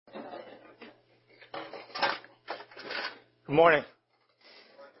Good morning.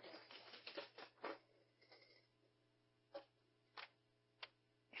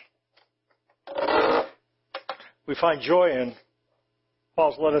 We find joy in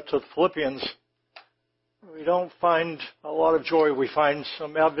Paul's letter to the Philippians. We don't find a lot of joy. We find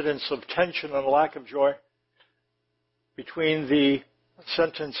some evidence of tension and lack of joy between the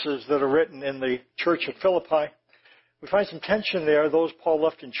sentences that are written in the church at Philippi. We find some tension there. Those Paul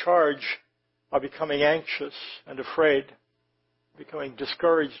left in charge are becoming anxious and afraid, becoming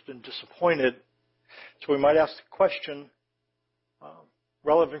discouraged and disappointed. So we might ask the question,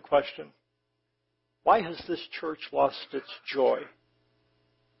 relevant question, why has this church lost its joy?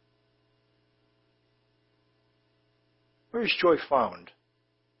 Where is joy found?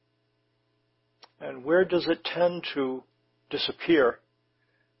 And where does it tend to disappear?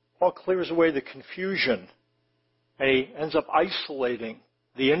 Paul clears away the confusion, and he ends up isolating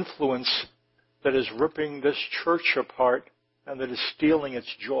the influence that is ripping this church apart and that is stealing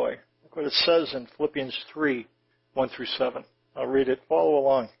its joy. Look what it says in Philippians 3, 1 through 7. I'll read it. Follow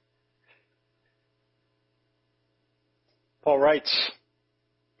along. Paul writes,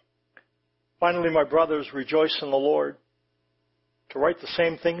 "Finally, my brothers, rejoice in the Lord. To write the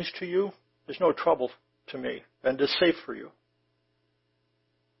same things to you is no trouble to me and is safe for you.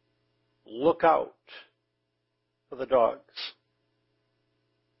 Look out for the dogs.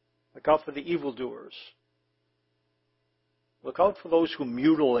 Look out for the evildoers. Look out for those who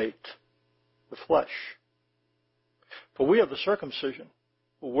mutilate the flesh. For we are the circumcision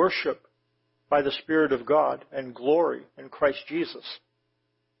who worship by the Spirit of God and glory in Christ Jesus,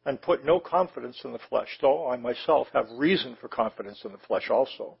 and put no confidence in the flesh, though I myself have reason for confidence in the flesh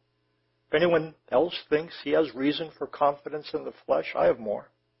also. If anyone else thinks he has reason for confidence in the flesh, I have more.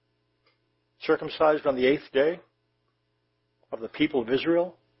 Circumcised on the 8th day, of the people of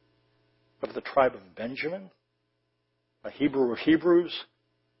Israel, of the tribe of Benjamin, a Hebrew of Hebrews,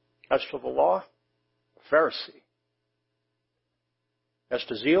 as to the law, a Pharisee, as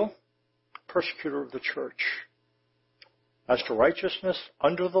to zeal, persecutor of the church, as to righteousness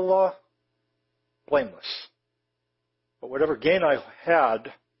under the law, blameless. But whatever gain I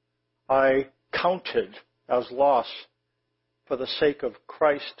had, I counted as loss for the sake of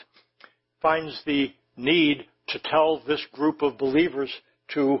Christ." Finds the need to tell this group of believers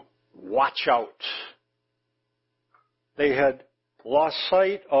to watch out. They had lost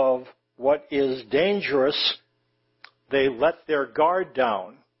sight of what is dangerous. They let their guard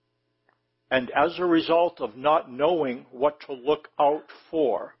down. And as a result of not knowing what to look out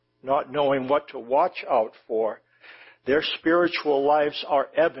for, not knowing what to watch out for, their spiritual lives are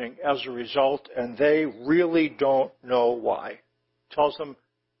ebbing as a result, and they really don't know why. It tells them,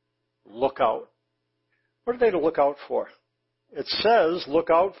 look out. What are they to look out for? It says, look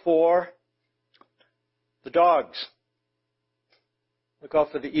out for the dogs. Look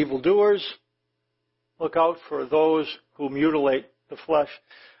out for the evildoers. Look out for those who mutilate the flesh.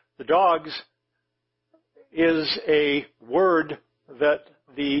 The dogs is a word that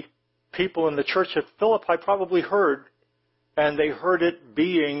the people in the church at Philippi probably heard, and they heard it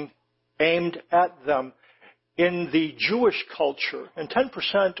being aimed at them. In the Jewish culture, and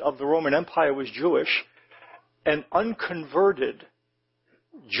 10% of the Roman Empire was Jewish, an unconverted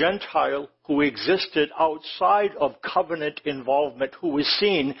Gentile who existed outside of covenant involvement, who was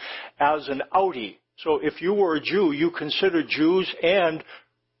seen as an outie. So if you were a Jew, you considered Jews and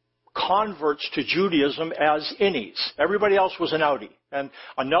converts to Judaism as innies. Everybody else was an outie. And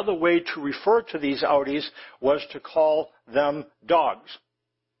another way to refer to these outies was to call them dogs.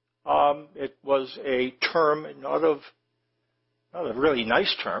 It was a term, not a really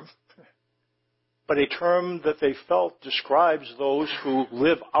nice term, but a term that they felt describes those who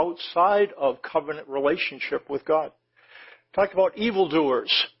live outside of covenant relationship with God. Talk about evildoers.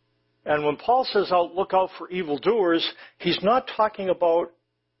 And when Paul says, look out for evildoers, he's not talking about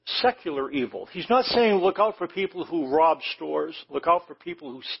secular evil. He's not saying look out for people who rob stores, look out for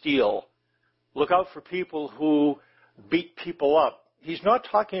people who steal, look out for people who beat people up. He's not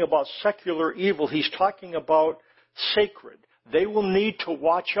talking about secular evil. He's talking about sacred. They will need to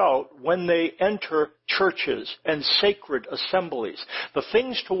watch out when they enter churches and sacred assemblies. The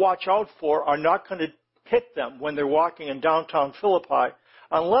things to watch out for are not going to hit them when they're walking in downtown Philippi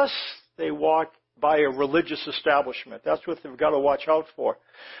unless they walk by a religious establishment. That's what they've got to watch out for.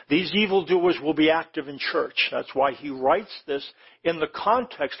 These evildoers will be active in church. That's why he writes this in the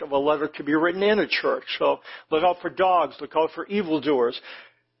context of a letter to be written in a church. So look out for dogs, look out for evildoers.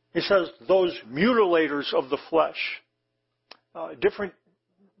 He says those mutilators of the flesh. Different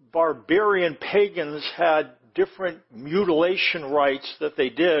barbarian pagans had different mutilation rites that they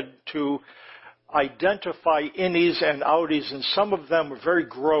did to identify innies and outies, and some of them were very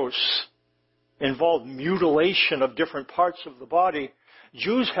gross, involved mutilation of different parts of the body.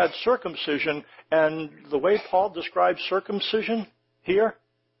 Jews had circumcision, and the way Paul describes circumcision here,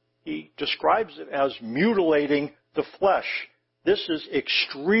 he describes it as mutilating the flesh. This is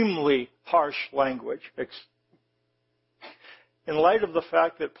extremely harsh language. In light of the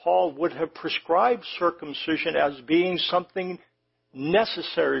fact that Paul would have prescribed circumcision as being something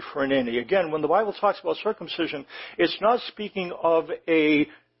necessary for an innie. Again, when the Bible talks about circumcision, it's not speaking of a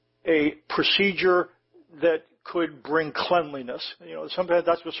procedure that could bring cleanliness. Sometimes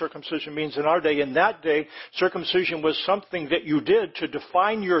that's what circumcision means in our day. In that day, circumcision was something that you did to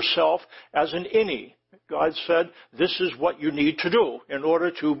define yourself as an innie. God said, this is what you need to do in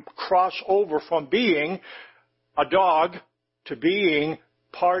order to cross over from being a dog to being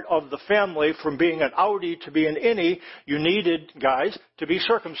part of the family, from being an outie to being an innie. You needed, guys, to be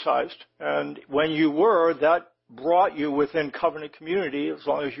circumcised. And when you were, that brought you within covenant community, as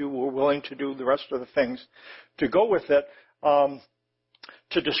long as you were willing to do the rest of the things to go with it.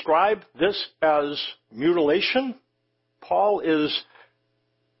 To describe this as mutilation, Paul is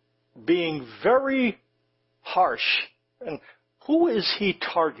being very harsh. And who is he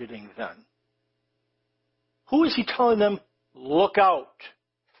targeting then? Who is he telling them, look out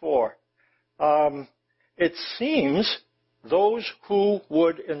for? It seems those who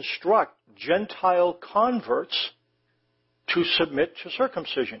would instruct Gentile converts to submit to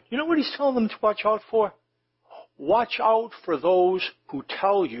circumcision. You know what he's telling them to watch out for? Watch out for those who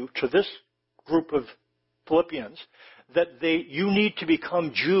tell you, to this group of Philippians, that you need to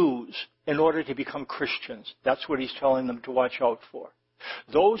become Jews in order to become Christians. That's what he's telling them to watch out for.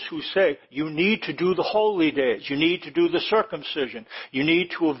 Those who say you need to do the holy days, you need to do the circumcision, you need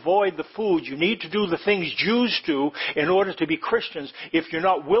to avoid the food, you need to do the things Jews do in order to be Christians. If you're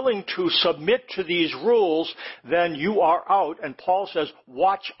not willing to submit to these rules, then you are out. And Paul says,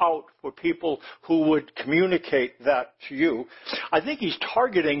 watch out for people who would communicate that to you. I think he's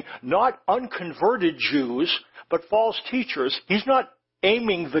targeting not unconverted Jews, but false teachers. He's not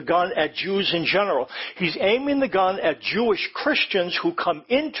aiming the gun at Jews in general. He's aiming the gun at Jewish Christians who come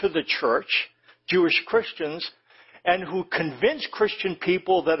into the church, Jewish Christians, and who convince Christian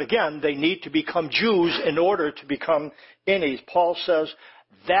people that, again, they need to become Jews in order to become innies. Paul says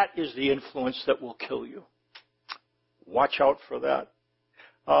that is the influence that will kill you. Watch out for that.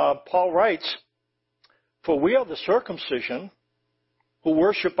 Paul writes, for we are the circumcision who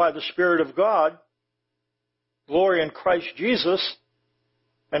worship by the Spirit of God, glory in Christ Jesus,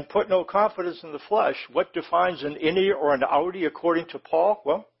 and put no confidence in the flesh. What defines an innie or an outie according to Paul?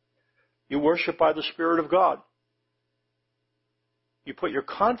 Well, you worship by the Spirit of God. You put your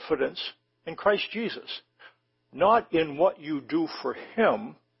confidence in Christ Jesus, not in what you do for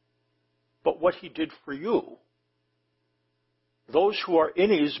Him, but what He did for you. Those who are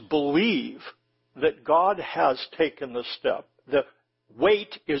innies believe that God has taken the step. The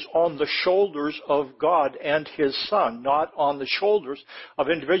weight is on the shoulders of God and His Son, not on the shoulders of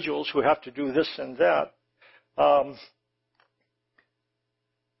individuals who have to do this and that.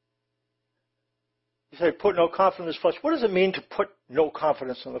 You say, put no confidence in the flesh. What does it mean to put no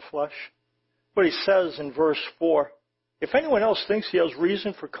confidence in the flesh? What he says in verse 4, if anyone else thinks he has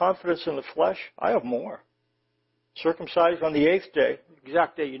reason for confidence in the flesh, I have more. Circumcised on the 8th day, the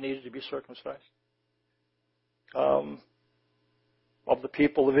exact day you needed to be circumcised. Of the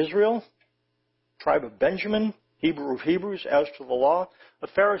people of Israel, tribe of Benjamin, Hebrew of Hebrews, as to the law, a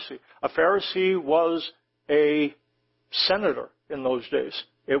Pharisee. A Pharisee was a senator in those days.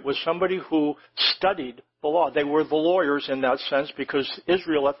 It was somebody who studied the law. They were the lawyers in that sense because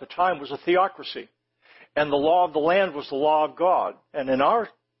Israel at the time was a theocracy. And the law of the land was the law of God. And in our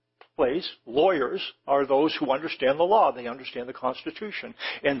place, lawyers are those who understand the law. They understand the Constitution.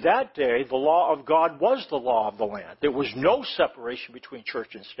 In that day, the law of God was the law of the land. There was no separation between church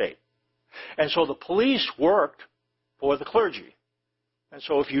and state. And so the police worked for the clergy. And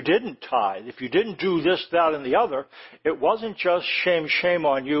so if you didn't tithe, if you didn't do this, that, and the other, it wasn't just shame, shame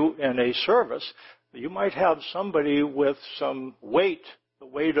on you in a service. You might have somebody with some weight, the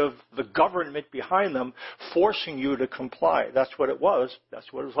weight of the government behind them, forcing you to comply. That's what it was.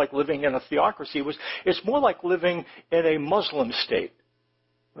 That's what it was like living in a theocracy. It's more like living in a Muslim state.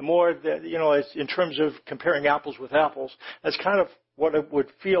 The more that, it's in terms of comparing apples with apples, that's kind of what it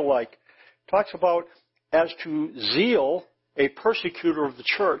would feel like. It talks about, as to zeal, a persecutor of the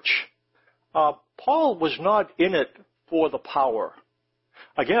church. Paul was not in it for the power.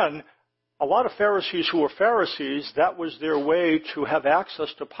 Again, a lot of Pharisees who were Pharisees, that was their way to have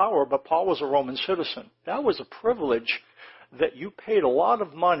access to power, but Paul was a Roman citizen. That was a privilege that you paid a lot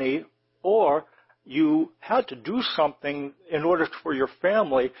of money or you had to do something in order for your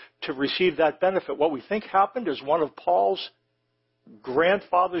family to receive that benefit. What we think happened is one of Paul's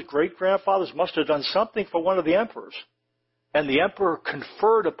grandfathers, great-grandfathers, must have done something for one of the emperors. And the emperor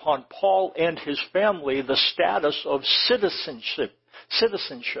conferred upon Paul and his family the status of citizenship.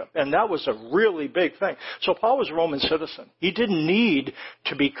 And that was a really big thing. So Paul was a Roman citizen. He didn't need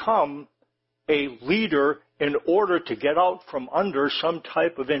to become a leader in order to get out from under some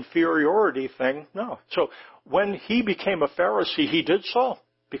type of inferiority thing. No. So when he became a Pharisee, he did so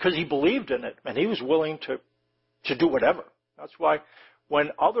because he believed in it, and he was willing to do whatever. That's why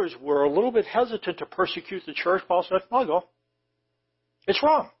when others were a little bit hesitant to persecute the church, Paul said, I'll go. It's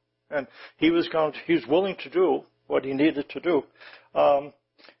wrong. And he was willing to do what he needed to do.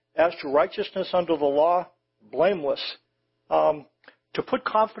 As to righteousness under the law, blameless. To put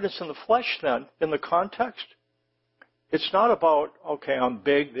confidence in the flesh, then, in the context, it's not about, okay, I'm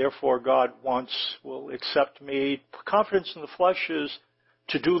big, therefore God will accept me. Confidence in the flesh is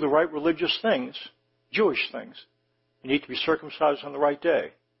to do the right religious things, Jewish things. You need to be circumcised on the right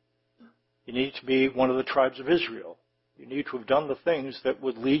day. You need to be one of the tribes of Israel. You need to have done the things that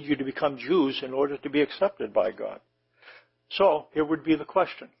would lead you to become Jews in order to be accepted by God. So, here would be the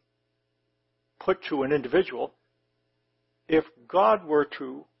question put to an individual. If God were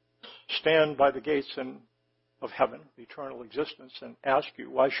to stand by the gates of heaven, eternal existence, and ask you,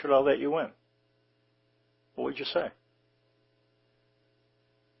 why should I let you in? What would you say?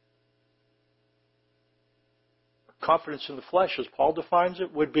 Confidence in the flesh, as Paul defines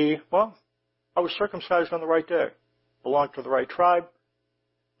it, would be, well, I was circumcised on the right day, belonged to the right tribe.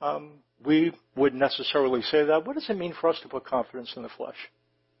 We wouldn't necessarily say that. What does it mean for us to put confidence in the flesh?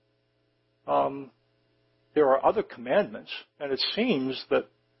 There are other commandments, and it seems that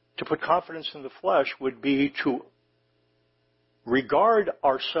to put confidence in the flesh would be to regard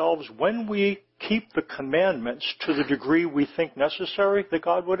ourselves, when we keep the commandments to the degree we think necessary, that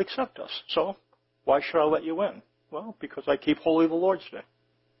God would accept us. So, why should I let you in? Well, because I keep holy the Lord's Day.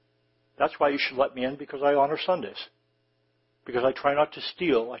 That's why you should let me in, because I honor Sundays. Because I try not to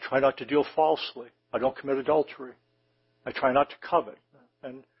steal. I try not to deal falsely. I don't commit adultery. I try not to covet.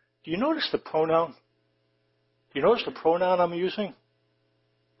 And do you notice the pronoun? Do you notice the pronoun I'm using?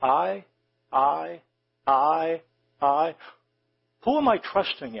 I. Who am I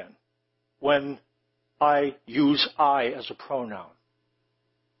trusting in when I use I as a pronoun?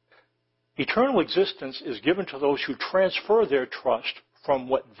 Eternal existence is given to those who transfer their trust from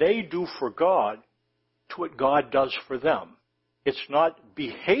what they do for God to what God does for them. It's not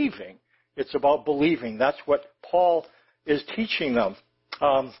behaving. It's about believing. That's what Paul is teaching them.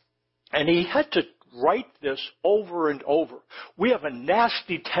 And he had to write this over and over. We have a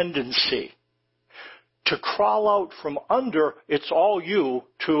nasty tendency to crawl out from under it's all you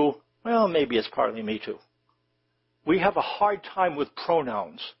to, well, maybe it's partly me too. We have a hard time with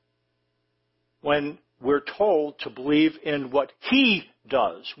pronouns when we're told to believe in what he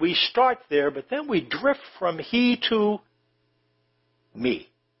does. We start there, but then we drift from he to me.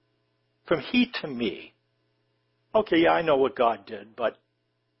 From he to me. Okay, yeah, I know what God did, but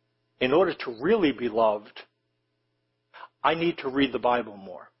in order to really be loved, I need to read the Bible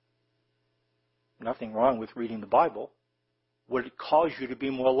more. Nothing wrong with reading the Bible. Would it cause you to be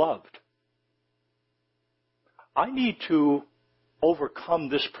more loved? I need to overcome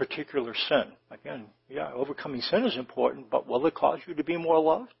this particular sin. Again, yeah, overcoming sin is important, but will it cause you to be more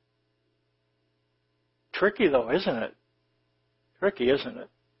loved? Tricky though, isn't it? Tricky, isn't it?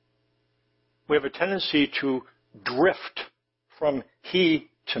 We have a tendency to drift from he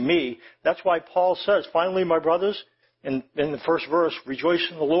to me. That's why Paul says, finally, my brothers, in the first verse, rejoice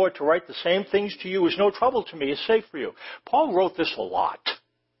in the Lord. To write the same things to you is no trouble to me, is safe for you. Paul wrote this a lot.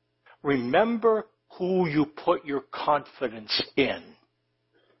 Remember who you put your confidence in.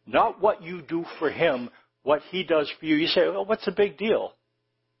 Not what you do for him, what he does for you. You say, well, what's the big deal?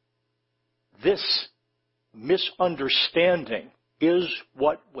 This misunderstanding is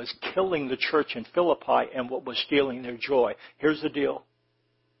what was killing the church in Philippi and what was stealing their joy. Here's the deal.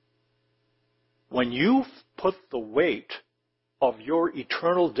 When you put the weight of your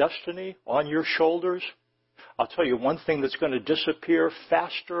eternal destiny on your shoulders, I'll tell you one thing that's going to disappear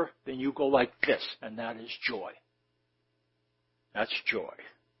faster than you go like this, and that is joy. That's joy.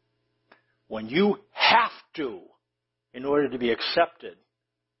 When you have to, in order to be accepted,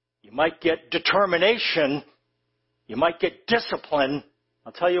 you might get determination, you might get discipline.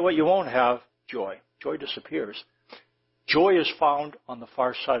 I'll tell you what you won't have, joy. Joy disappears. Joy is found on the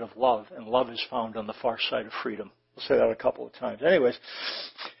far side of love, and love is found on the far side of freedom. We'll say that a couple of times. Anyways,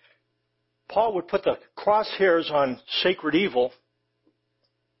 Paul would put the crosshairs on sacred evil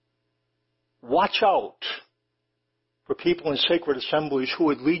watch out for people in sacred assemblies who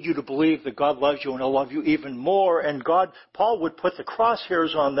would lead you to believe that God loves you and He'll love you even more. And Paul would put the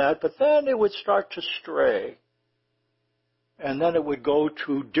crosshairs on that, but then it would start to stray. And then it would go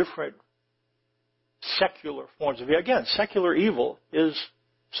to different secular forms of evil. Again, secular evil is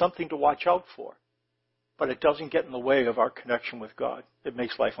something to watch out for. But it doesn't get in the way of our connection with God. It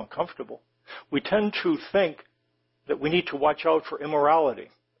makes life uncomfortable. We tend to think that we need to watch out for immorality.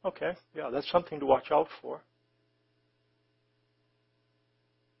 Okay, yeah, that's something to watch out for.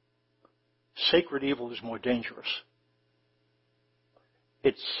 Sacred evil is more dangerous.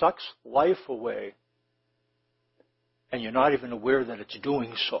 It sucks life away, and you're not even aware that it's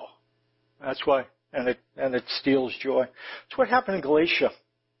doing so. That's why, and it steals joy. It's what happened in Galatia.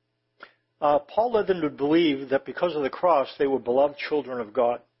 Paul led them to believe that because of the cross, they were beloved children of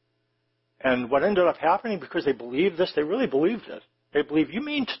God. And what ended up happening, because they believed this, they really believed it. They believed, you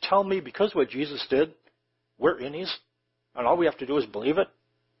mean to tell me because of what Jesus did, we're innies, and all we have to do is believe it?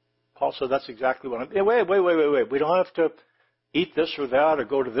 Paul said, that's exactly what I'm... Wait. We don't have to eat this or that or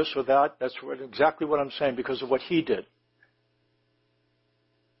go to this or that. That's exactly what I'm saying because of what he did.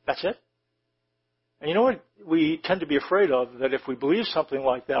 That's it. And you know what we tend to be afraid of? That if we believe something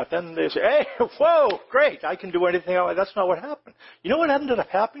like that, then they say, hey, whoa, great, I can do anything I want. That's not what happened. You know what ended up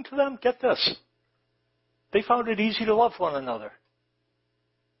happening to them? Get this. They found it easy to love one another.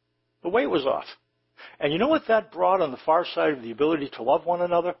 The weight was off. And you know what that brought on the far side of the ability to love one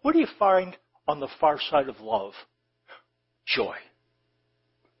another? What do you find on the far side of love? Joy.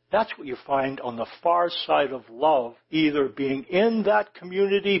 That's what you find on the far side of love, either being in that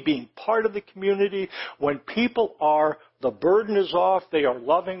community, being part of the community. When people are, the burden is off, they are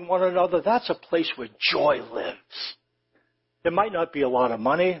loving one another, that's a place where joy lives. There might not be a lot of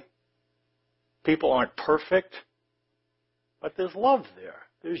money. People aren't perfect. But there's love there.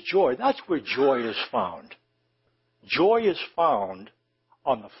 There's joy. That's where joy is found. Joy is found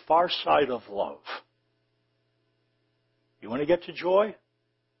on the far side of love. You want to get to joy?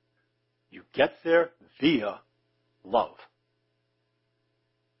 You get there via love.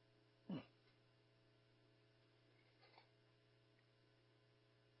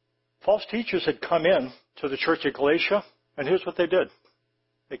 False teachers had come in to the church at Galatia, and here's what they did.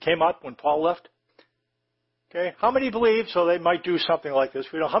 They came up when Paul left. Okay, how many believe, so they might do something like this.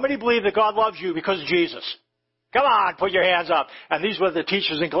 How many believe that God loves you because of Jesus? Come on, put your hands up. And these were the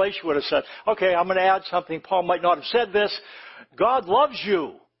teachers in Galatia would have said, okay, I'm going to add something. Paul might not have said this. God loves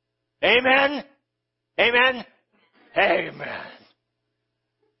you. Amen? Amen? Amen.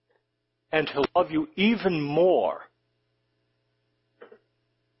 And He'll love you even more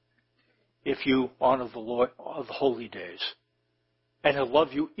if you honor the Lord of the holy days. And He'll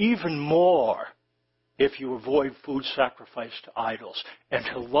love you even more if you avoid food sacrificed to idols. And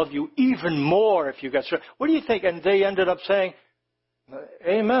He'll love you even more if you get... What do you think? And they ended up saying,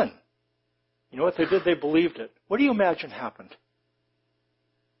 amen. You know what they did? They believed it. What do you imagine happened?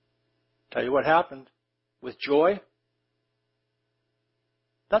 Tell you what happened with joy.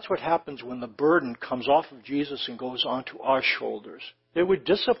 That's what happens when the burden comes off of Jesus and goes onto our shoulders. They were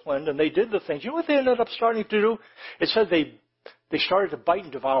disciplined and they did the things. You know what they ended up starting to do? It said they started to bite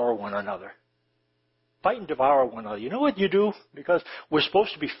and devour one another. Bite and devour one another. You know what you do? Because we're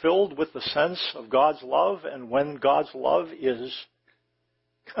supposed to be filled with the sense of God's love, and when God's love is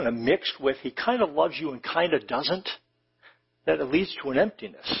kind of mixed with He kind of loves you and kind of doesn't, that it leads to an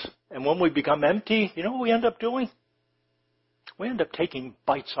emptiness. And when we become empty, you know what we end up doing? We end up taking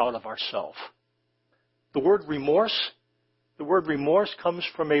bites out of ourselves. The word remorse comes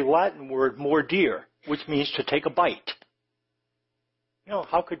from a Latin word, mordere, which means to take a bite. You know,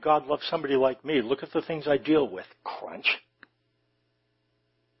 how could God love somebody like me? Look at the things I deal with. Crunch.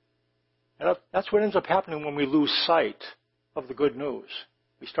 And that's what ends up happening when we lose sight of the good news.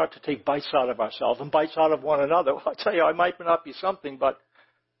 We start to take bites out of ourselves and bites out of one another. Well, I'll tell you, I might not be something, but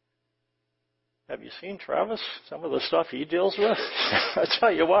have you seen Travis? Some of the stuff he deals with? I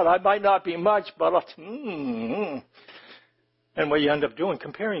tell you what, I might not be much, but And what you end up doing,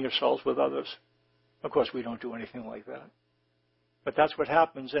 comparing yourselves with others. Of course, we don't do anything like that. But that's what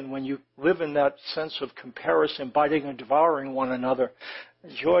happens, and when you live in that sense of comparison, biting and devouring one another,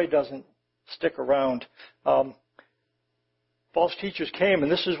 joy doesn't stick around. False teachers came,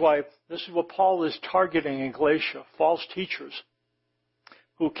 and this is what Paul is targeting in Galatia, false teachers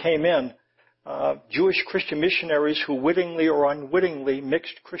who came in, Jewish Christian missionaries who wittingly or unwittingly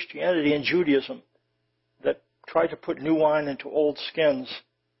mixed Christianity and Judaism, that tried to put new wine into old skins.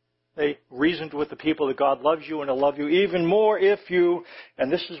 They reasoned with the people that God loves you and He'll love you even more if you,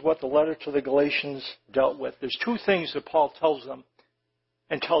 and this is what the letter to the Galatians dealt with. There's two things that Paul tells them,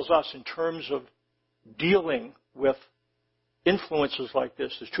 and tells us in terms of dealing with influences like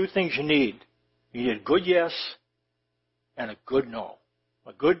this, there's two things you need. You need a good yes and a good no.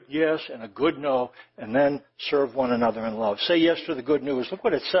 A good yes and a good no, and then serve one another in love. Say yes to the good news. Look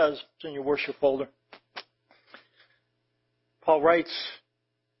what it says. It's in your worship folder. Paul writes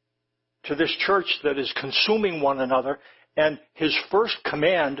to this church that is consuming one another, and his first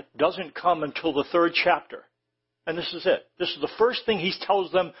command doesn't come until the 3rd chapter. And this is it. This is the first thing he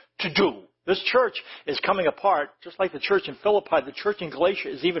tells them to do. This church is coming apart, just like the church in Philippi. The church in Galatia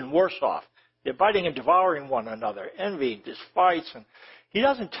is even worse off. They're biting and devouring one another, envy, fights. And he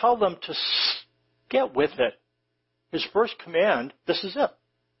doesn't tell them to get with it. His first command, this is it.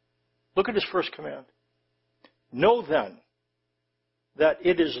 Look at his first command. Know then that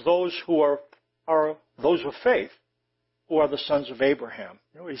it is those who are those of faith who are the sons of Abraham.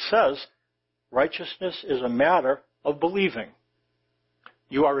 You know what he says? Righteousness is a matter of believing.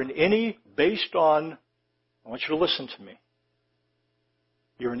 You are in any based on, I want you to listen to me.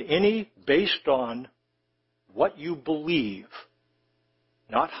 You're in any based on what you believe,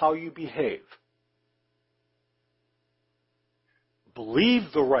 not how you behave. Believe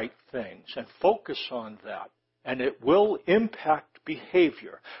the right things and focus on that, and it will impact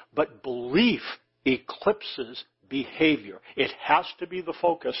behavior. But belief eclipses behavior. It has to be the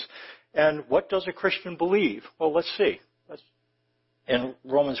focus. And what does a Christian believe? Well, let's see. In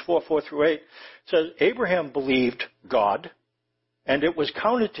Romans 4:4-8, it says, Abraham believed God, and it was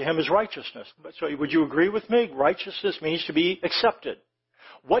counted to him as righteousness. So would you agree with me? Righteousness means to be accepted.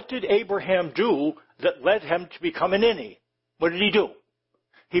 What did Abraham do that led him to become an innie? What did he do?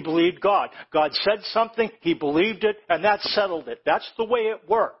 He believed God. God said something, he believed it, and that settled it. That's the way it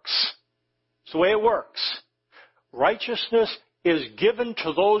works. It's the way it works. Righteousness is given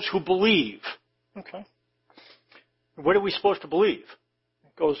to those who believe. Okay. What are we supposed to believe?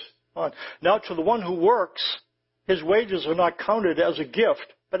 It goes on. Now, to the one who works, his wages are not counted as a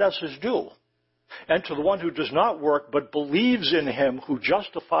gift, but as his due. And to the one who does not work, but believes in him who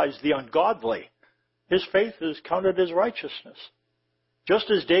justifies the ungodly, his faith is counted as righteousness.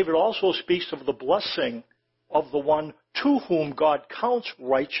 Just as David also speaks of the blessing of the one to whom God counts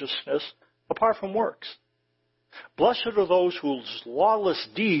righteousness apart from works. Blessed are those whose lawless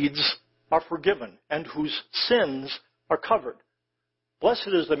deeds are forgiven and whose sins are covered. Blessed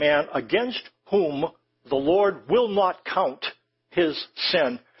is the man against whom the Lord will not count his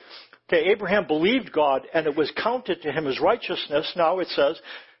sin. Okay, Abraham believed God and it was counted to him as righteousness. Now it says,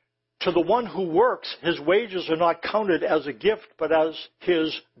 to the one who works, his wages are not counted as a gift, but as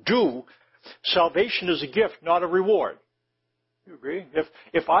his due. Salvation is a gift, not a reward. You agree?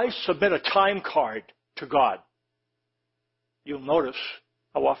 If I submit a time card to God, you'll notice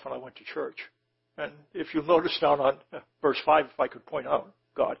how often I went to church. And if you'll notice down on verse 5, if I could point out,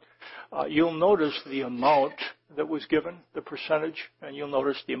 God, you'll notice the amount that was given, the percentage, and you'll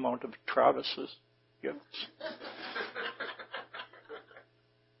notice the amount of Travis's gifts.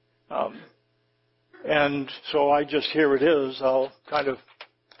 And so here it is. I'll kind of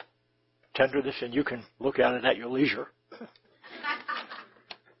tender this, and you can look at it at your leisure.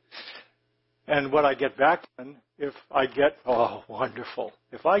 And what I get back then, oh, wonderful.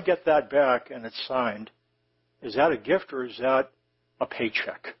 If I get that back and it's signed, is that a gift or is that a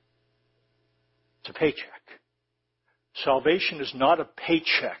paycheck? It's a paycheck. Salvation is not a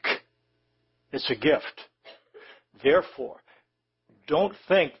paycheck. It's a gift. Therefore, don't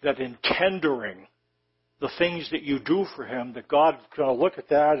think that in tendering the things that you do for him, that God's going to look at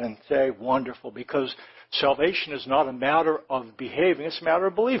that and say, wonderful, because salvation is not a matter of behaving, it's a matter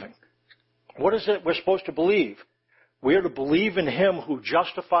of believing. What is it we're supposed to believe? We are to believe in him who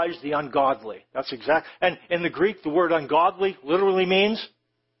justifies the ungodly. That's exact. And in the Greek, the word ungodly literally means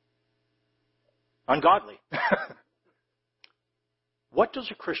ungodly. What does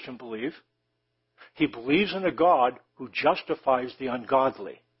a Christian believe? He believes in a God who justifies the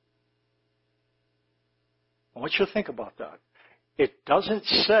ungodly. I want you to think about that. It doesn't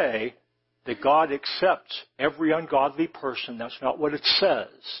say that God accepts every ungodly person. That's not what it says.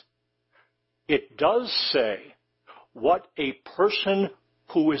 It does say what a person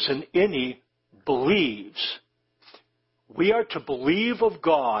who is an innie believes. We are to believe of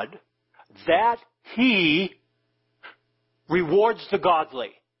God that he rewards the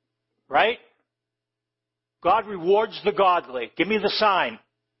godly. Right? God rewards the godly. Give me the sign.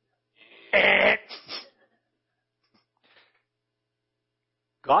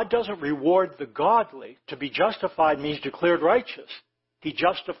 God doesn't reward the godly. To be justified means declared righteous. He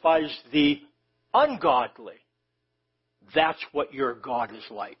justifies the ungodly. That's what your God is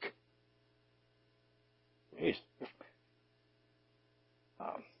like.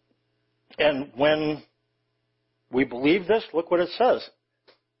 And when we believe this, look what it says.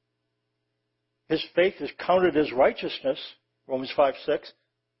 His faith is counted as righteousness, Romans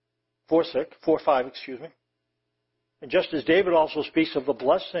 4:5, excuse me. And just as David also speaks of the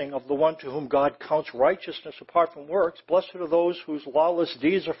blessing of the one to whom God counts righteousness apart from works, blessed are those whose lawless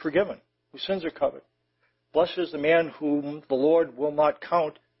deeds are forgiven, whose sins are covered. Blessed is the man whom the Lord will not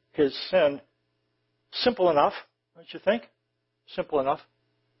count his sin. Simple enough, don't you think? Simple enough.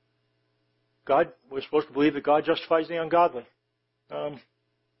 We're supposed to believe that God justifies the ungodly.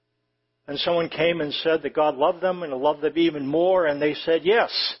 And someone came and said that God loved them and loved them even more, and they said,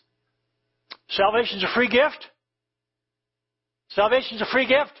 yes. Salvation's a free gift. Salvation's a free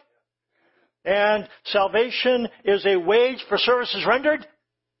gift. And salvation is a wage for services rendered.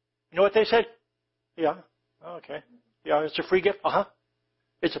 You know what they said? Yeah. Okay. Yeah, it's a free gift. Uh-huh.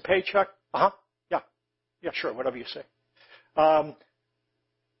 It's a paycheck. Uh-huh. Yeah. Yeah, sure, whatever you say.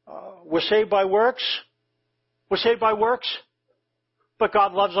 We're saved by works. We're saved by works. But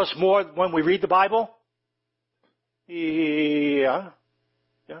God loves us more when we read the Bible. Yeah.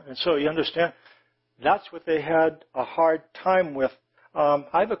 Yeah. And so you understand, that's what they had a hard time with. I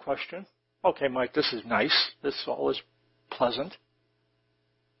have a question. Okay, Mike, this is nice. This all is pleasant.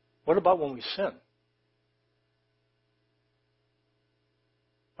 What about when we sin?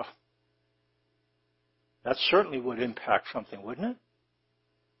 Oh, that certainly would impact something, wouldn't it?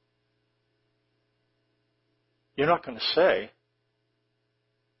 You're not going to say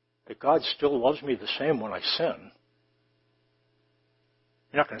that God still loves me the same when I sin.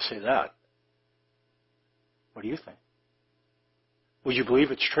 You're not going to say that. What do you think? Would you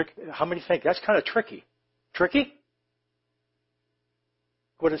believe it's tricky? How many think that's kind of tricky? Tricky?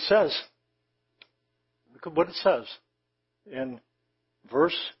 What it says. Look at what it says in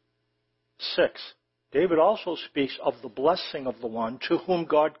verse 6. David also speaks of the blessing of the one to whom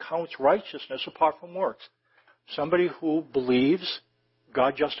God counts righteousness apart from works. Somebody who believes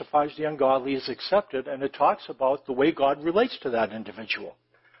God justifies the ungodly is accepted, and it talks about the way God relates to that individual.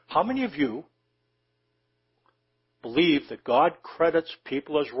 How many of you believe that God credits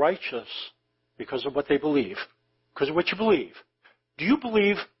people as righteous because of what they believe? Because of what you believe. Do you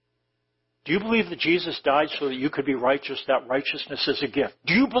believe that Jesus died so that you could be righteous, that righteousness is a gift?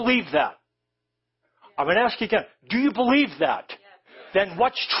 Do you believe that? I'm going to ask you again. Do you believe that? Then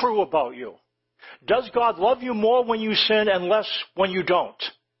what's true about you? Does God love you more when you sin and less when you don't?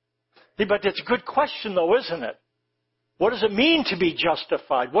 But it's a good question though, isn't it? What does it mean to be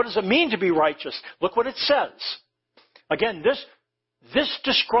justified? What does it mean to be righteous? Look what it says. Again, this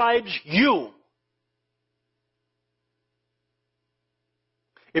describes you.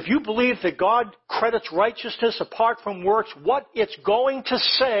 If you believe that God credits righteousness apart from works, what it's going to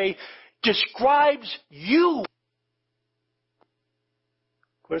say describes you.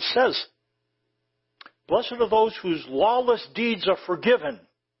 What it says. Blessed are those whose lawless deeds are forgiven,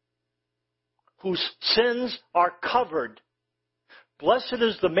 whose sins are covered. Blessed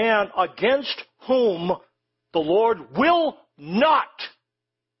is the man against whom the Lord will not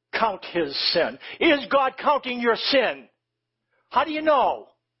count his sin. Is God counting your sin? How do you know?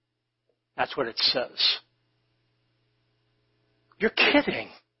 That's what it says. You're kidding.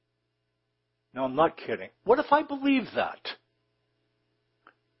 No, I'm not kidding. What if I believe that?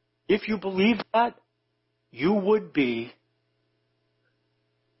 If you believe that, you would be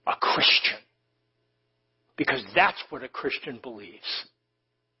a Christian. Because that's what a Christian believes.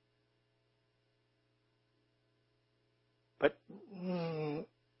 But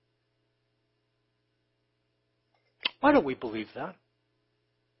why don't we believe that?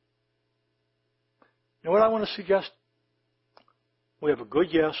 You know what I want to suggest? We have a good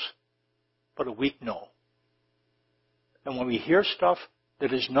yes, but a weak no. And when we hear stuff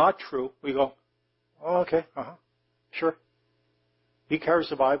that is not true, we go, oh, okay, sure. He carries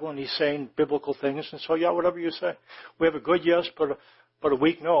the Bible and he's saying biblical things, and so yeah, whatever you say. We have a good yes, but a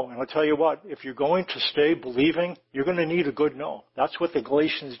weak no. And I'll tell you what, if you're going to stay believing, you're going to need a good no. That's what the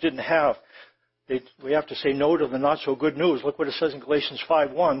Galatians didn't have. We have to say no to the not so good news. Look what it says in Galatians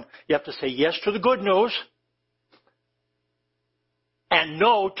 5:1. You have to say yes to the good news and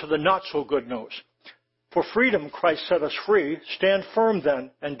no to the not so good news. For freedom Christ set us free. Stand firm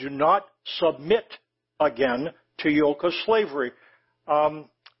then and do not submit again to yoke of slavery.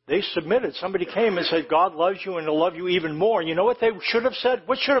 They submitted. Somebody came and said, God loves you and he'll love you even more. And you know what they should have said?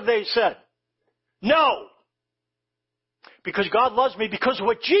 What should have they said? No! Because God loves me because of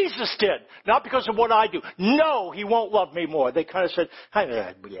what Jesus did, not because of what I do. No, he won't love me more. They kind of said,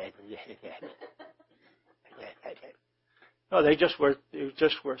 no, they just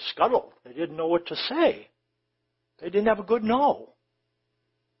were scuttled. They didn't know what to say. They didn't have a good no.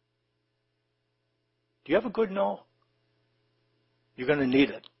 Do you have a good no? You're going to need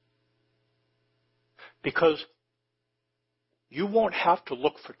it. Because you won't have to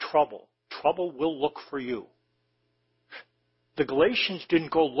look for trouble. Trouble will look for you. The Galatians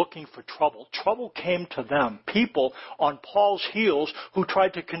didn't go looking for trouble. Trouble came to them. People on Paul's heels who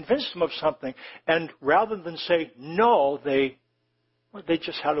tried to convince them of something. And rather than say no, they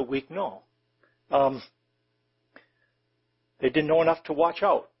just had a weak no. They didn't know enough to watch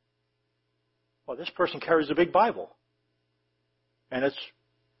out. Well, this person carries a big Bible. And it's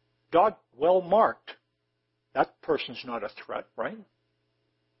well marked. That person's not a threat, right?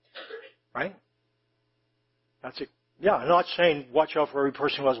 Right? That's it. Yeah, I'm not saying watch out for every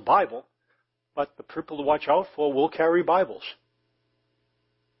person who has a Bible, but the people to watch out for will carry Bibles.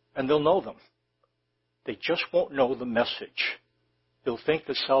 And they'll know them. They just won't know the message. They'll think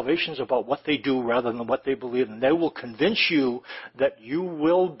that salvation is about what they do rather than what they believe. And they will convince you that you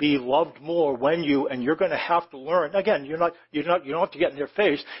will be loved more when and you're going to have to learn. Again, you don't have to get in their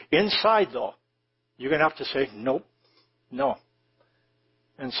face. Inside, though, you're going to have to say, nope, no.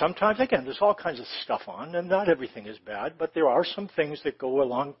 And sometimes, again, there's all kinds of stuff on, and not everything is bad, but there are some things that go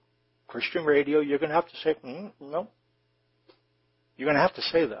along Christian radio. You're going to have to say, no. You're going to have to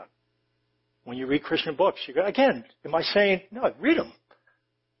say that. When you read Christian books, again, am I saying, no, read them.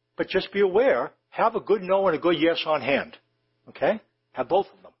 But just be aware, have a good no and a good yes on hand. Okay? Have both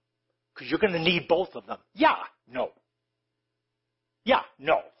of them. Because you're going to need both of them. Yeah, no. Yeah,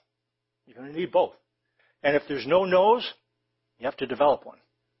 no. You're going to need both. And if there's no no's, you have to develop one.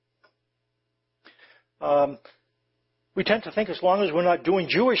 We tend to think as long as we're not doing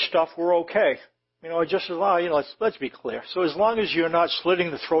Jewish stuff, we're okay. Let's be clear. So as long as you're not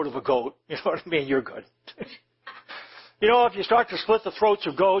slitting the throat of a goat, you know what I mean, you're good. If you start to slit the throats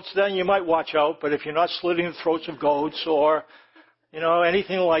of goats, then you might watch out. But if you're not slitting the throats of goats or,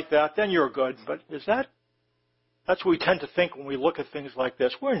 anything like that, then you're good. But that's what we tend to think when we look at things like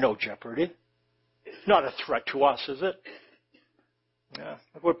this. We're in no jeopardy. It's not a threat to us, is it? Yeah.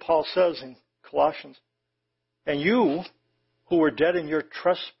 Look what Paul says in Colossians. And you, who were dead in your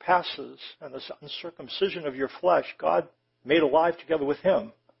trespasses and the uncircumcision of your flesh, God made alive together with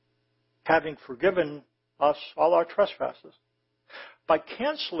him, having forgiven us all our trespasses, by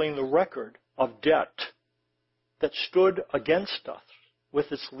canceling the record of debt that stood against us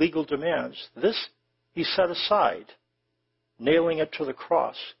with its legal demands. This he set aside, nailing it to the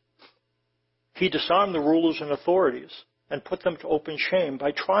cross. He disarmed the rulers and authorities and put them to open shame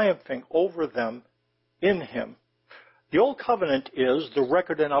by triumphing over them in him. The Old Covenant is the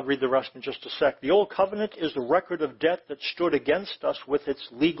record, and I'll read the rest in just a sec. The Old Covenant is the record of debt that stood against us with its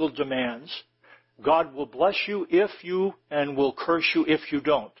legal demands. God will bless you if you, and will curse you if you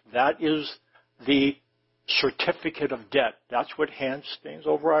don't. That is the certificate of debt. That's what hangs things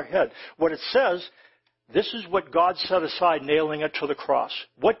over our head. What it says, this is what God set aside, nailing it to the cross.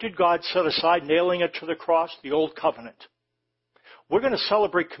 What did God set aside, nailing it to the cross? The Old Covenant. We're going to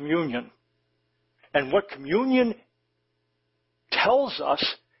celebrate communion. And what communion tells us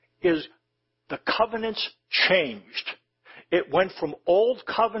is the covenants changed. It went from Old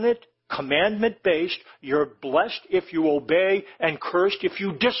Covenant, commandment-based, you're blessed if you obey and cursed if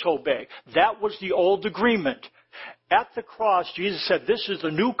you disobey. That was the old agreement. At the cross, Jesus said, this is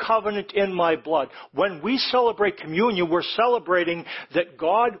the new covenant in my blood. When we celebrate communion, we're celebrating that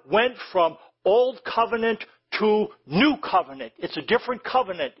God went from Old Covenant to New Covenant. It's a different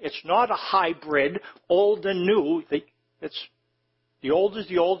covenant. It's not a hybrid, old and new. The old is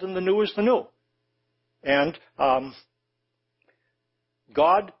the old and the new is the new. And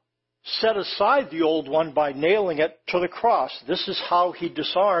God set aside the old one by nailing it to the cross. This is how he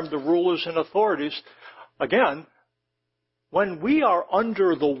disarmed the rulers and authorities. Again, when we are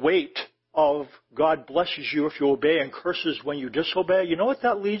under the weight of God blesses you if you obey and curses when you disobey, you know what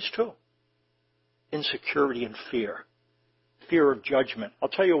that leads to? Insecurity and fear. Fear of judgment. I'll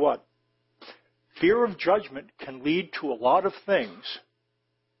tell you what. Fear of judgment can lead to a lot of things.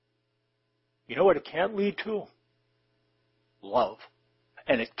 You know what it can't lead to? Love.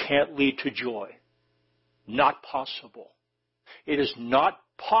 And it can't lead to joy. Not possible. It is not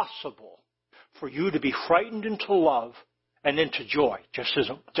possible for you to be frightened into love and into joy.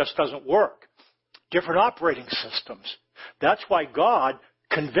 Just doesn't work. Different operating systems. That's why God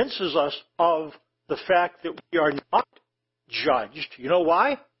convinces us of the fact that we are not judged. You know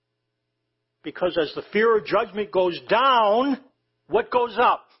why? Because as the fear of judgment goes down, what goes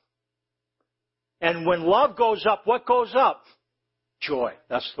up? And when love goes up, what goes up? Joy.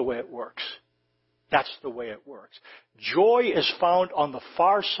 That's the way it works. That's the way it works. Joy is found on the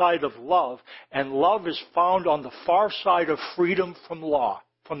far side of love, and love is found on the far side of freedom from law.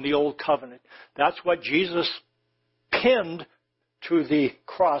 from the old covenant. That's what Jesus pinned to the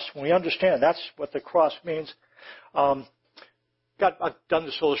cross. When we understand that's what the cross means. I've done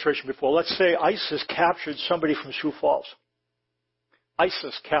this illustration before. Let's say ISIS captured somebody from Sioux Falls.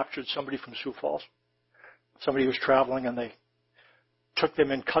 ISIS captured somebody from Sioux Falls. Somebody was traveling and they took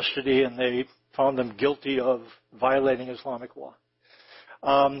them in custody and they found them guilty of violating Islamic law.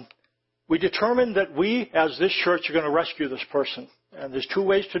 We determined that we, as this church, are going to rescue this person. And there's two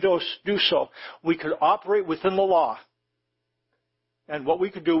ways to do so. We could operate within the law. And what we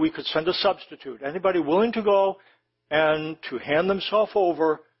could do, we could send a substitute. Anybody willing to go and to hand themselves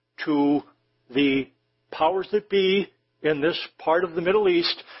over to the powers that be in this part of the Middle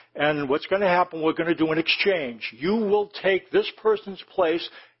East, and what's going to happen, we're going to do an exchange. You will take this person's place,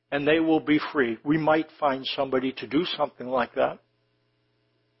 and they will be free. We might find somebody to do something like that.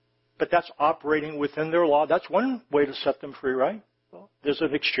 But that's operating within their law. That's one way to set them free, right? Well, there's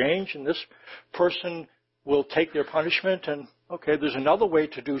an exchange, and this person will take their punishment, and okay, there's another way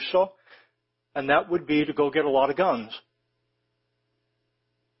to do so, and that would be to go get a lot of guns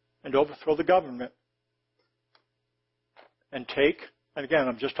and overthrow the government and take, and again,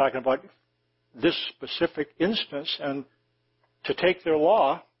 I'm just talking about this specific instance, and to take their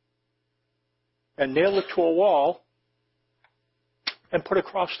law and nail it to a wall and put a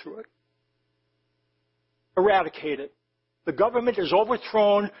cross through it. Eradicate it. The government is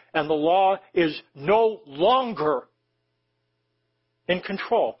overthrown and the law is no longer in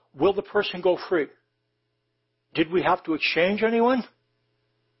control. Will the person go free? Did we have to exchange anyone?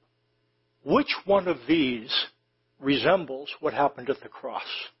 Which one of these resembles what happened at the cross?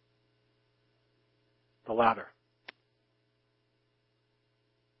 The latter.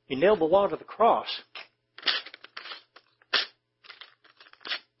 He nailed the law to the cross.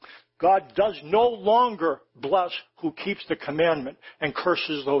 God does no longer bless who keeps the commandment and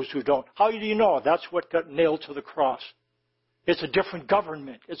curses those who don't. How do you know? That's what got nailed to the cross. It's a different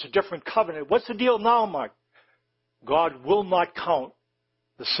government. It's a different covenant. What's the deal now, Mike? God will not count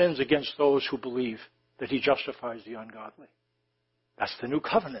the sins against those who believe that he justifies the ungodly. That's the new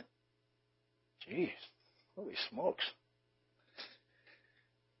covenant. Jeez, holy smokes.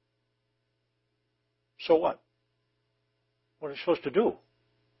 So what? What are you supposed to do?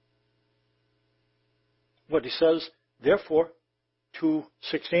 What he says, therefore,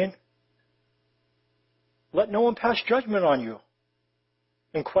 2:16, let no one pass judgment on you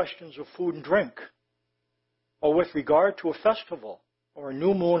in questions of food and drink, or with regard to a festival, or a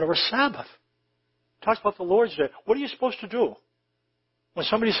new moon, or a Sabbath. It talks about the Lord's Day. What are you supposed to do? When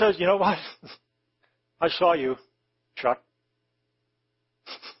somebody says, you know what, I saw you, Chuck.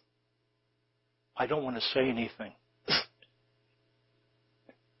 I don't want to say anything.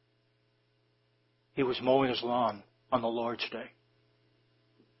 He was mowing his lawn on the Lord's Day.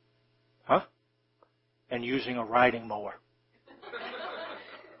 Huh? And using a riding mower.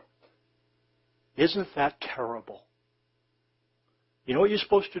 Isn't that terrible? You know what you're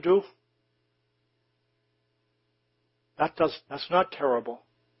supposed to do? That's not terrible.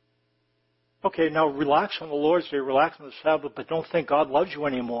 Okay, now relax on the Lord's Day, relax on the Sabbath, but don't think God loves you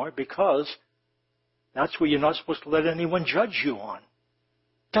anymore, because that's what you're not supposed to let anyone judge you on.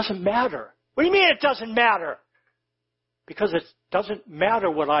 It doesn't matter. What do you mean it doesn't matter? Because it doesn't matter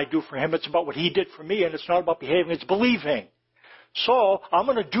what I do for him. It's about what he did for me, and it's not about behaving, it's believing. So I'm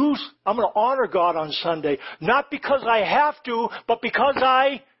going to honor God on Sunday, not because I have to, but because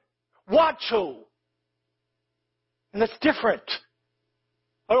I want to. And that's different.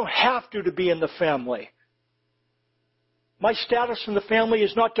 I don't have to be in the family. My status in the family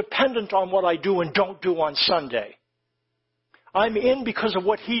is not dependent on what I do and don't do on Sunday. I'm in because of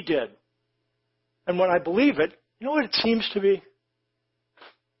what he did. And when I believe it, you know what it seems to be?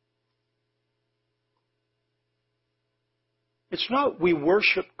 It's not we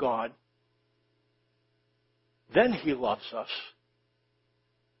worship God, then he loves us.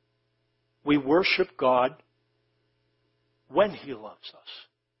 We worship God when he loves us.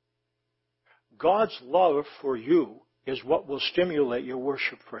 God's love for you is what will stimulate your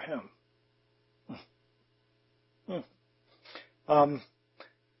worship for him.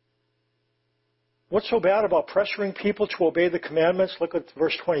 What's so bad about pressuring people to obey the commandments? Look at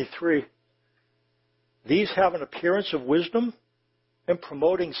verse 23. These have an appearance of wisdom in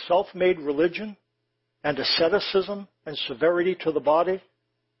promoting self-made religion and asceticism and severity to the body,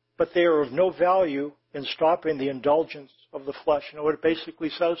 but they are of no value in stopping the indulgence of the flesh. You know what it basically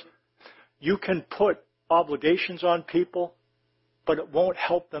says? You can put obligations on people, but it won't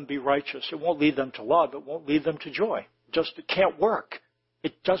help them be righteous. It won't lead them to love. It won't lead them to joy. It can't work.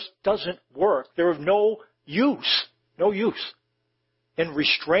 It just doesn't work. They're of no use. No use. in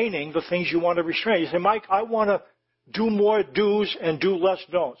restraining the things you want to restrain. You say, Mike, I want to do more do's and do less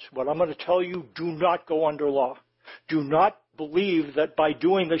don'ts. But I'm going to tell you, do not go under law. Do not believe that by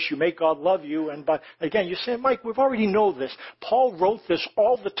doing this you make God love you. And again, you say, Mike, we've already know this. Paul wrote this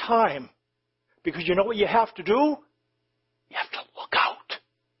all the time. Because you know what you have to do? You have to look out.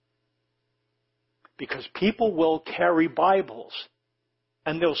 Because people will carry Bibles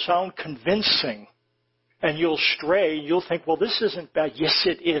and they'll sound convincing. And you'll stray. You'll think, well, this isn't bad. Yes,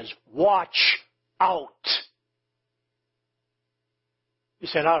 it is. Watch out. You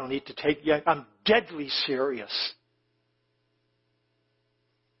say, I don't need to take, I'm deadly serious.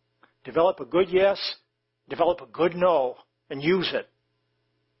 Develop a good yes, develop a good no, and use it.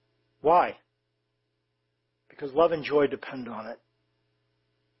 Why? Because love and joy depend on it.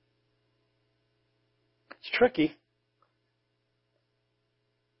 It's tricky.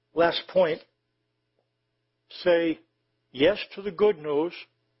 Last point. Say yes to the good news,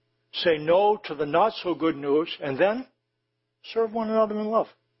 say no to the not so good news, and then serve one another in love.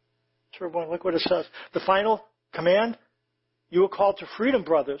 Serve one, look what it says. The final command, you are called to freedom,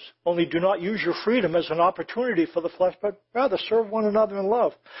 brothers. Only do not use your freedom as an opportunity for the flesh, but rather serve one another in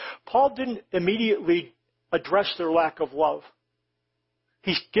love. Paul didn't immediately address their lack of love.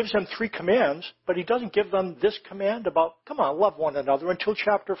 He gives them 3 commands, but he doesn't give them this command about, come on, love one another until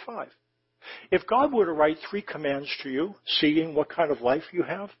chapter 5. If God were to write 3 commands to you, seeing what kind of life you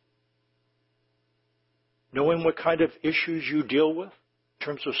have, knowing what kind of issues you deal with in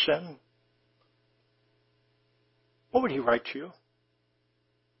terms of sin, what would he write to you?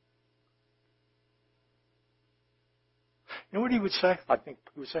 You know what he would say? I think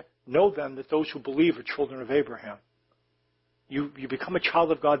he would say, know then that those who believe are children of Abraham. You become a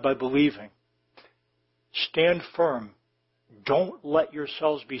child of God by believing. Stand firm. Don't let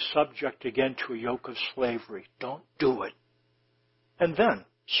yourselves be subject again to a yoke of slavery. Don't do it. And then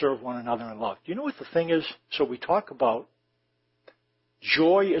serve one another in love. Do you know what the thing is? So we talk about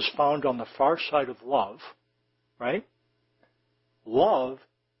joy is found on the far side of love, right? Love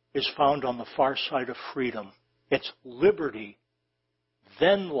is found on the far side of freedom. It's liberty,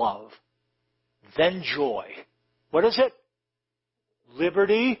 then love, then joy. What is it?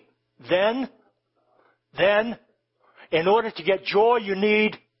 Liberty, then. In order to get joy,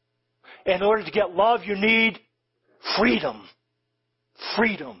 in order to get love, you need freedom.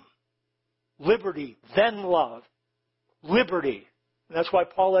 Freedom. Liberty, then love. Liberty. And that's why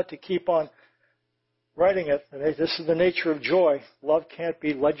Paul had to keep on writing it. And this is the nature of joy. Love can't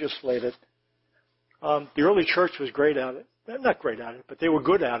be legislated. The early church was great at it. Not great at it, but they were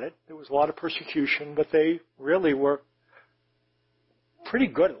good at it. There was a lot of persecution, but they really were pretty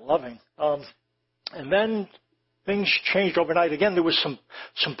good at loving. And then things changed overnight. Again, there was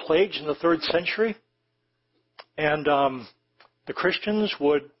some plagues in the 3rd century. And the Christians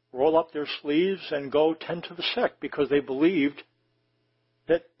would roll up their sleeves and go tend to the sick because they believed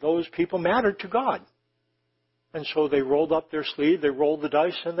that those people mattered to God. And so they rolled up their sleeve, they rolled the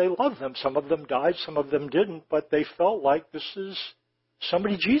dice, and they loved them. Some of them died, some of them didn't, but they felt like this is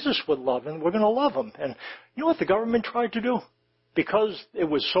somebody Jesus would love, and we're going to love them. And you know what the government tried to do? Because it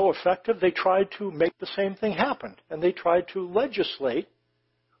was so effective, they tried to make the same thing happen. And they tried to legislate,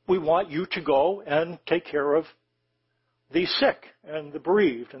 we want you to go and take care of the sick and the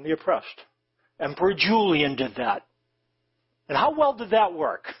bereaved and the oppressed. Emperor Julian did that. And how well did that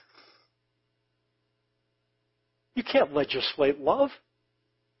work? You can't legislate love.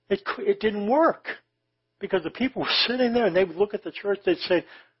 It didn't work. Because the people were sitting there and they would look at the church, they'd say,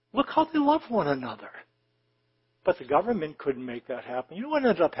 look how they love one another. But the government couldn't make that happen. You know what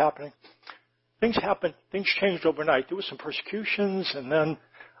ended up happening? Things happened. Things changed overnight. There was some persecutions, and then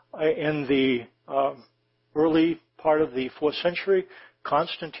in the early part of the 4th century,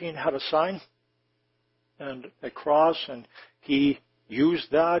 Constantine had a sign and a cross, and he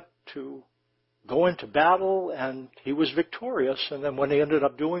used that to go into battle, and he was victorious. And then what he ended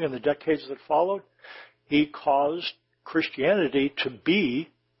up doing in the decades that followed, he caused Christianity to be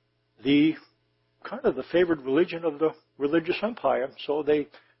the kind of the favored religion of the religious empire. So they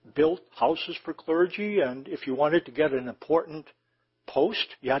built houses for clergy, and if you wanted to get an important post,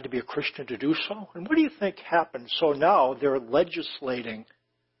 you had to be a Christian to do so. And what do you think happened? So now they're legislating,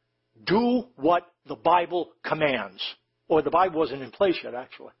 do what the Bible commands. Or the Bible wasn't in place yet,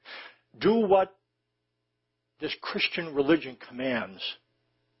 actually. Do what this Christian religion commands,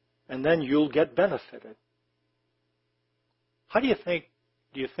 and then you'll get benefited. How do you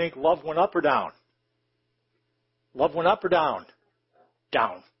think love went up or down? Love went up or down?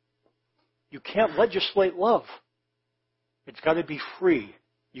 Down. You can't legislate love. It's got to be free.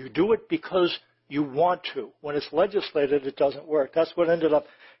 You do it because You want to. When it's legislated, it doesn't work. That's what ended up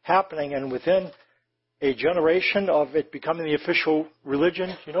happening. And within a generation of it becoming the official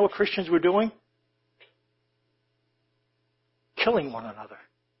religion, you know what Christians were doing? Killing one another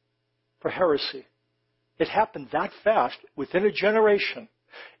for heresy. It happened that fast. Within a generation,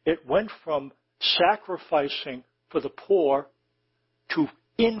 it went from sacrificing for the poor to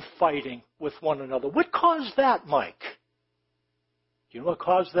infighting with one another. What caused that, Mike? Do you know what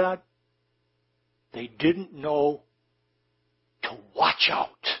caused that? They didn't know to watch out.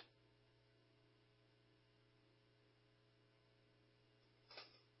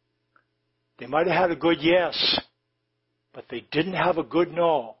 They might have had a good yes, but they didn't have a good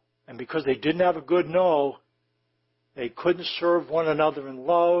no. And because they didn't have a good no, they couldn't serve one another in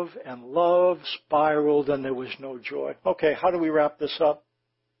love, and love spiraled, and there was no joy. Okay, how do we wrap this up?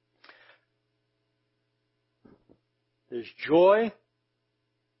 There's joy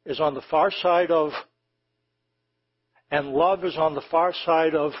is on the far side of, and love is on the far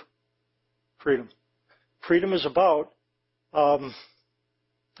side of freedom. Freedom is about, there's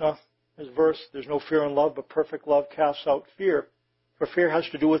a verse, there's no fear in love, but perfect love casts out fear. For fear has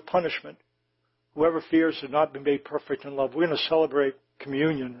to do with punishment. Whoever fears has not been made perfect in love. We're going to celebrate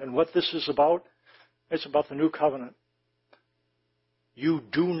communion. And what this is about, it's about the new covenant. You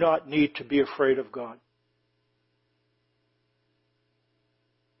do not need to be afraid of God.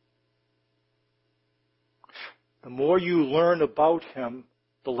 The more you learn about Him,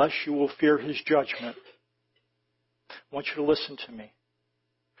 the less you will fear His judgment. I want you to listen to me.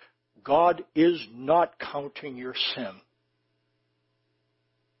 God is not counting your sin.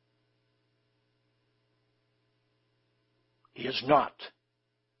 He is not.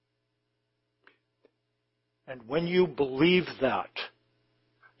 And when you believe that,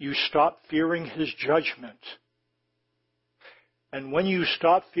 you stop fearing His judgment. And when you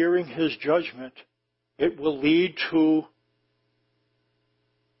stop fearing His judgment, it will lead to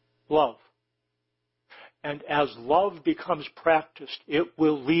love. And as love becomes practiced, it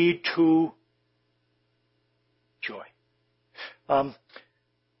will lead to joy.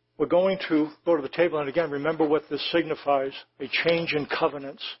 We're going to go to the table, and again, remember what this signifies, a change in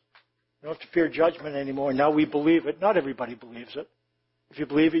covenants. You don't have to fear judgment anymore. Now we believe it. Not everybody believes it. If you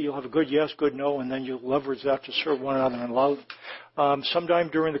believe it, you'll have a good yes, good no, and then you'll leverage that to serve one another in love. Sometime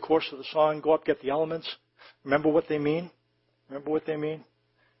during the course of the song, go up, get the elements. Remember what they mean. Remember what they mean.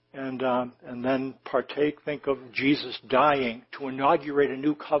 And then partake. Think of Jesus dying to inaugurate a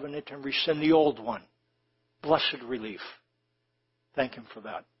new covenant and rescind the old one. Blessed relief. Thank Him for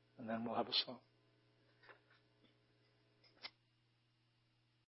that. And then we'll have a song.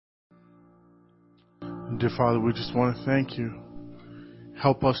 Dear Father, we just want to thank You.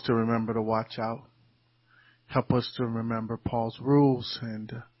 Help us to remember to watch out. Help us to remember Paul's rules,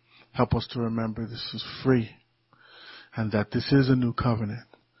 and help us to remember this is free, and that this is a new covenant,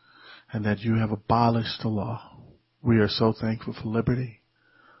 and that You have abolished the law. We are so thankful for liberty,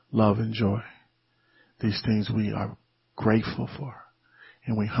 love, and joy. These things we are grateful for,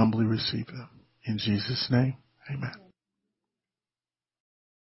 and we humbly receive them. In Jesus' name, amen.